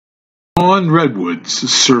Dawn redwoods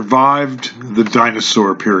survived the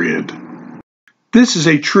dinosaur period. This is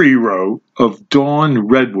a tree row of dawn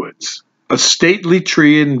redwoods, a stately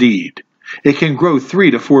tree indeed. It can grow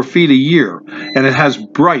 3 to 4 feet a year, and it has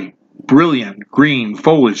bright, brilliant green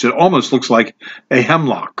foliage that almost looks like a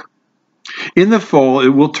hemlock. In the fall, it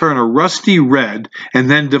will turn a rusty red and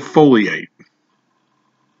then defoliate.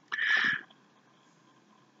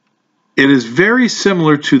 It is very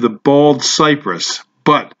similar to the bald cypress,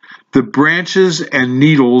 but the branches and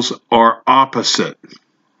needles are opposite.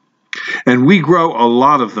 And we grow a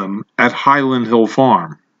lot of them at Highland Hill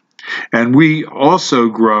Farm. And we also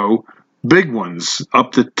grow big ones,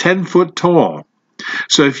 up to 10 foot tall.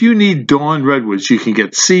 So if you need dawn redwoods, you can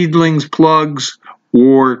get seedlings, plugs,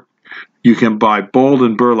 or you can buy bald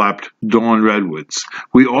and burlapped dawn redwoods.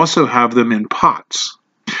 We also have them in pots.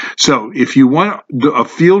 So if you want a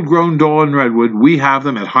field-grown dawn redwood, we have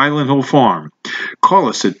them at Highland Hill Farm. Call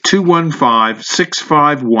us at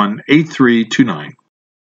 215-651-8329.